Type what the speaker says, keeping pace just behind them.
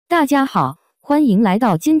大家好，欢迎来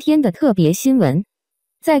到今天的特别新闻。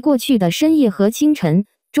在过去的深夜和清晨，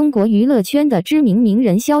中国娱乐圈的知名名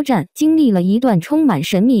人肖战经历了一段充满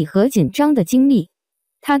神秘和紧张的经历。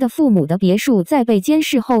他的父母的别墅在被监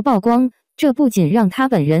视后曝光，这不仅让他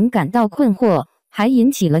本人感到困惑，还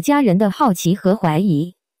引起了家人的好奇和怀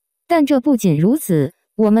疑。但这不仅如此，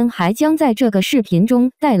我们还将在这个视频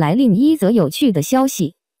中带来另一则有趣的消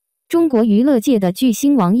息。中国娱乐界的巨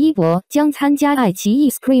星王一博将参加爱奇艺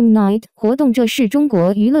Scream Night 活动，这是中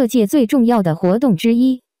国娱乐界最重要的活动之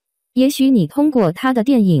一。也许你通过他的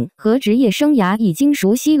电影和职业生涯已经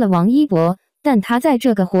熟悉了王一博，但他在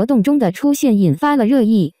这个活动中的出现引发了热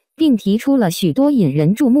议，并提出了许多引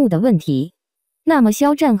人注目的问题。那么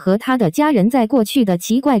肖战和他的家人在过去的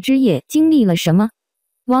奇怪之夜经历了什么？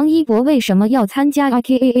王一博为什么要参加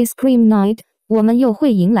iQiyi Scream Night？ 我们又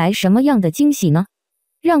会迎来什么样的惊喜呢？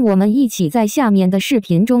让我们一起在下面的视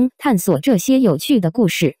频中探索这些有趣的故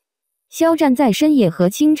事。肖战在深夜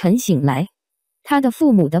和清晨醒来，他的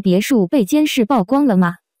父母的别墅被监视曝光了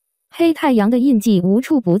吗？黑太阳的印记无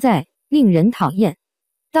处不在，令人讨厌。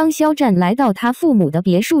当肖战来到他父母的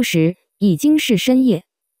别墅时，已经是深夜。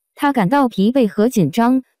他感到疲惫和紧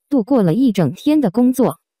张，度过了一整天的工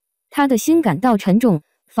作。他的心感到沉重，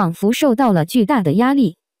仿佛受到了巨大的压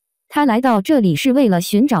力。他来到这里是为了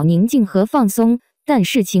寻找宁静和放松，但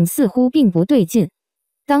事情似乎并不对劲。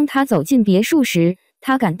当他走进别墅时，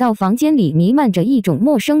他感到房间里弥漫着一种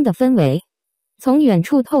陌生的氛围。从远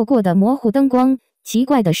处透过的模糊灯光，奇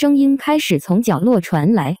怪的声音开始从角落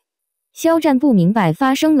传来。肖战不明白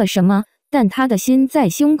发生了什么，但他的心在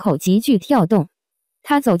胸口急剧跳动。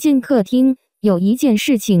他走进客厅，有一件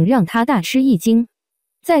事情让他大吃一惊。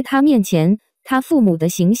在他面前，他父母的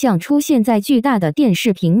形象出现在巨大的电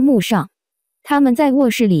视屏幕上。他们在卧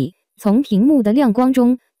室里，从屏幕的亮光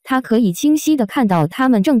中，他可以清晰地看到他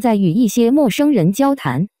们正在与一些陌生人交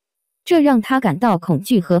谈。这让他感到恐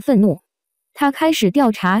惧和愤怒。他开始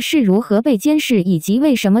调查是如何被监视，以及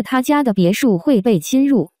为什么他家的别墅会被侵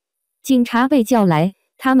入。警察被叫来，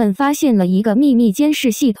他们发现了一个秘密监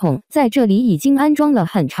视系统，在这里已经安装了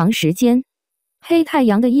很长时间。黑太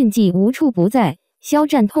阳的印记无处不在。肖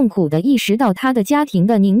战痛苦地意识到他的家庭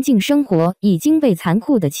的宁静生活已经被残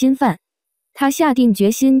酷地侵犯。他下定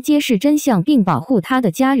决心揭示真相并保护他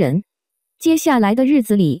的家人。接下来的日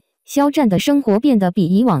子里，肖战的生活变得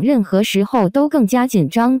比以往任何时候都更加紧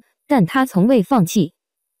张，但他从未放弃。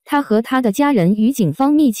他和他的家人与警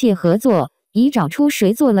方密切合作，以找出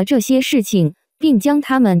谁做了这些事情，并将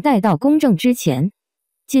他们带到公正之前。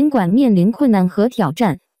尽管面临困难和挑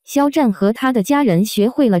战，肖战和他的家人学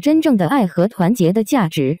会了真正的爱和团结的价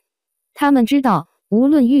值。他们知道，无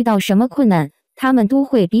论遇到什么困难，他们都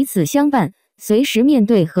会彼此相伴，随时面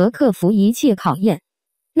对和克服一切考验。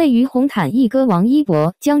内娱红毯一哥王一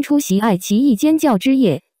博将出席爱奇艺尖叫之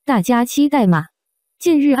夜，大家期待吗？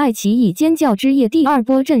近日，爱奇艺尖叫之夜第2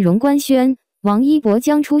波阵容官宣，王一博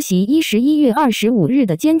将出席11月25日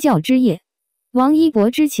的尖叫之夜。王一博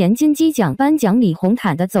之前金鸡奖颁奖礼红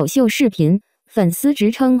毯的走秀视频，粉丝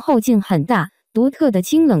直称后劲很大，独特的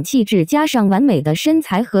清冷气质加上完美的身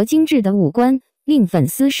材和精致的五官，令粉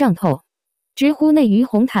丝上头。直呼内娱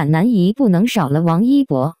红毯男一不能少了王一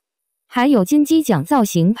博。还有金鸡奖造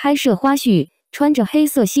型拍摄花絮，穿着黑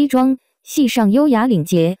色西装，系上优雅领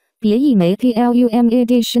结，别一枚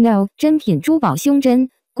Plume 真品珠宝胸针，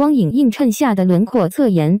光影映衬下的轮廓侧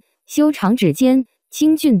颜，修长指尖，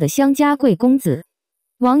清俊的乡家贵公子。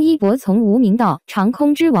王一博从无名到长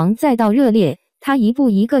空之王再到热烈，他一步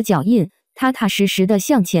一个脚印，踏踏实实地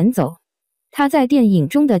向前走。他在电影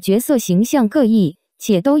中的角色形象各异，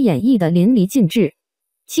且都演绎得淋漓尽致。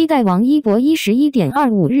期待王一博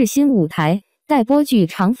11.25日新舞台，待播剧《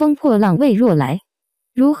长风破浪未若来》。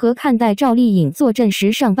如何看待赵丽颖坐镇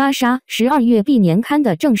时尚芭莎12月 B 年刊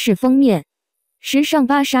的正式封面？时尚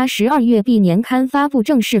芭莎12月 B 年刊发布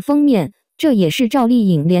正式封面，这也是赵丽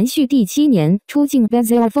颖连续第7年出镜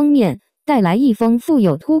Bestseller 封面，带来一封富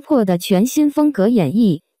有突破的全新风格演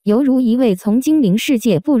绎，犹如一位从精灵世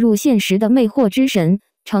界步入现实的魅惑之神，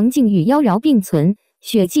澄净与妖娆并存，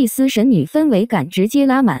血祭司神女氛围感直接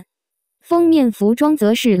拉满。封面服装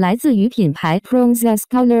则是来自于品牌 Princess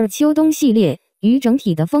Color 秋冬系列，与整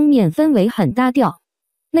体的封面氛围很搭调。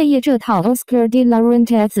内页这套 Oscar de la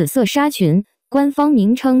Renta 紫色纱裙，官方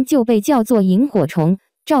名称就被叫做萤火虫。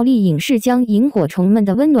赵丽颖是将萤火虫们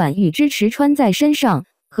的温暖与支持穿在身上，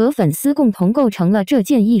和粉丝共同构成了这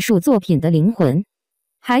件艺术作品的灵魂。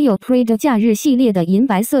还有 Prada 假日系列的银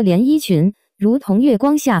白色连衣裙，如同月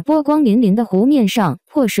光下波光粼粼的湖面上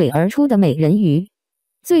破水而出的美人鱼。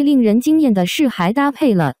最令人惊艳的是，还搭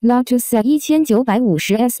配了 Lotus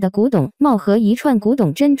 1950S 的古董帽和一串古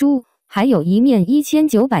董珍珠，还有一面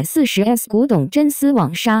 1940S 古董真丝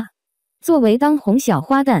网纱。作为当红小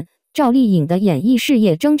花旦，赵丽颖的演艺事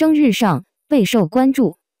业蒸蒸日上，备受关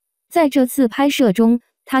注。在这次拍摄中，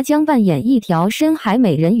她将扮演一条深海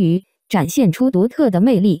美人鱼，展现出独特的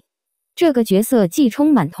魅力。这个角色既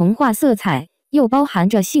充满童话色彩，又包含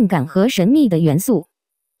着性感和神秘的元素。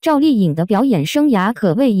赵丽颖的表演生涯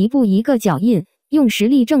可谓一步一个脚印，用实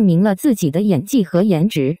力证明了自己的演技和颜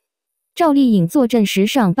值。赵丽颖坐镇时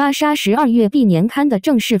尚芭莎12月 B 年刊的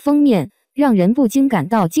正式封面，让人不禁感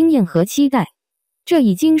到惊艳和期待。这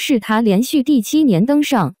已经是她连续第7年登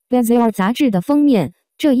上 Bazaar 杂志的封面，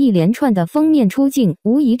这一连串的封面出镜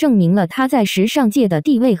无疑证明了她在时尚界的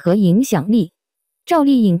地位和影响力。赵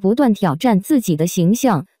丽颖不断挑战自己的形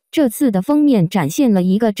象，这次的封面展现了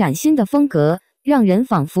一个崭新的风格，让人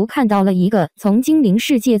仿佛看到了一个从精灵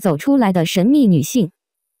世界走出来的神秘女性。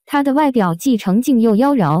她的外表既澄净又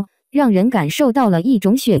妖娆，让人感受到了一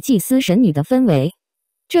种血祭司神女的氛围。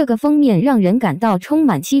这个封面让人感到充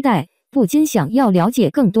满期待，不禁想要了解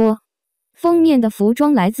更多。封面的服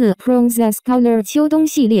装来自 Princess Color 秋冬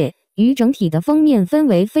系列，与整体的封面氛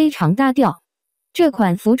围非常搭调。这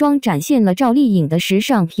款服装展现了赵丽颖的时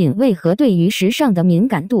尚品味和对于时尚的敏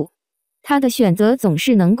感度。她的选择总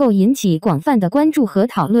是能够引起广泛的关注和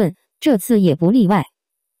讨论，这次也不例外。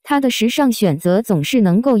她的时尚选择总是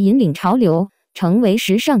能够引领潮流，成为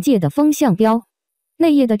时尚界的风向标。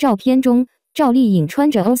内页的照片中，赵丽颖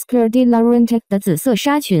穿着 Oscar de la Renta 的紫色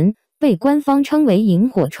纱裙，被官方称为萤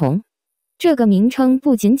火虫。这个名称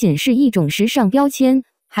不仅仅是一种时尚标签，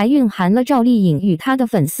还蕴含了赵丽颖与她的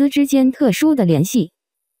粉丝之间特殊的联系。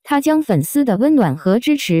她将粉丝的温暖和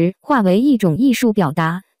支持化为一种艺术表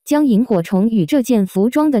达，将萤火虫与这件服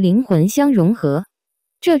装的灵魂相融合。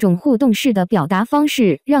这种互动式的表达方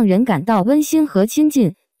式让人感到温馨和亲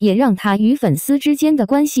近，也让她与粉丝之间的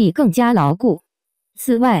关系更加牢固。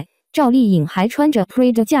此外，赵丽颖还穿着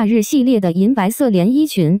Prada 假日系列的银白色连衣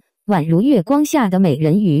裙，宛如月光下的美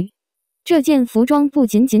人鱼。这件服装不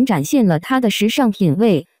仅仅展现了她的时尚品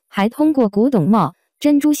味，还通过古董帽、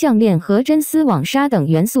珍珠项链和真丝网纱等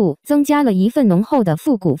元素，增加了一份浓厚的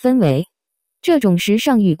复古氛围。这种时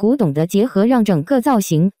尚与古董的结合，让整个造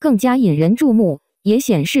型更加引人注目，也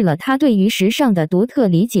显示了她对于时尚的独特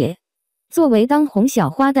理解。作为当红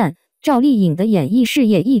小花旦，赵丽颖的演艺事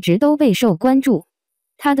业一直都备受关注。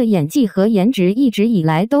她的演技和颜值一直以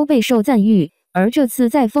来都备受赞誉，而这次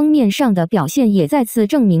在封面上的表现也再次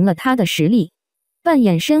证明了她的实力。扮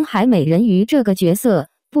演深海美人鱼这个角色，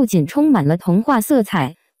不仅充满了童话色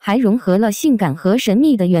彩，还融合了性感和神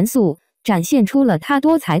秘的元素，展现出了她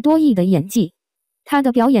多才多艺的演技。她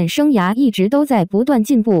的表演生涯一直都在不断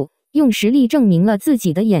进步，用实力证明了自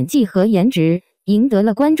己的演技和颜值，赢得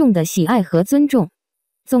了观众的喜爱和尊重。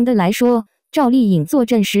总的来说，赵丽颖坐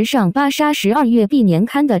镇时尚芭莎12月 B 年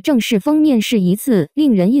刊的正式封面是一次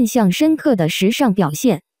令人印象深刻的时尚表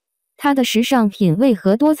现。她的时尚品味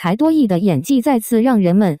和多才多艺的演技再次让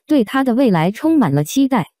人们对她的未来充满了期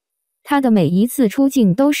待。她的每一次出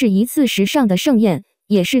镜都是一次时尚的盛宴，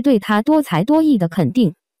也是对她多才多艺的肯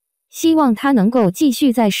定。希望她能够继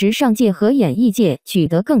续在时尚界和演艺界取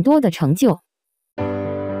得更多的成就。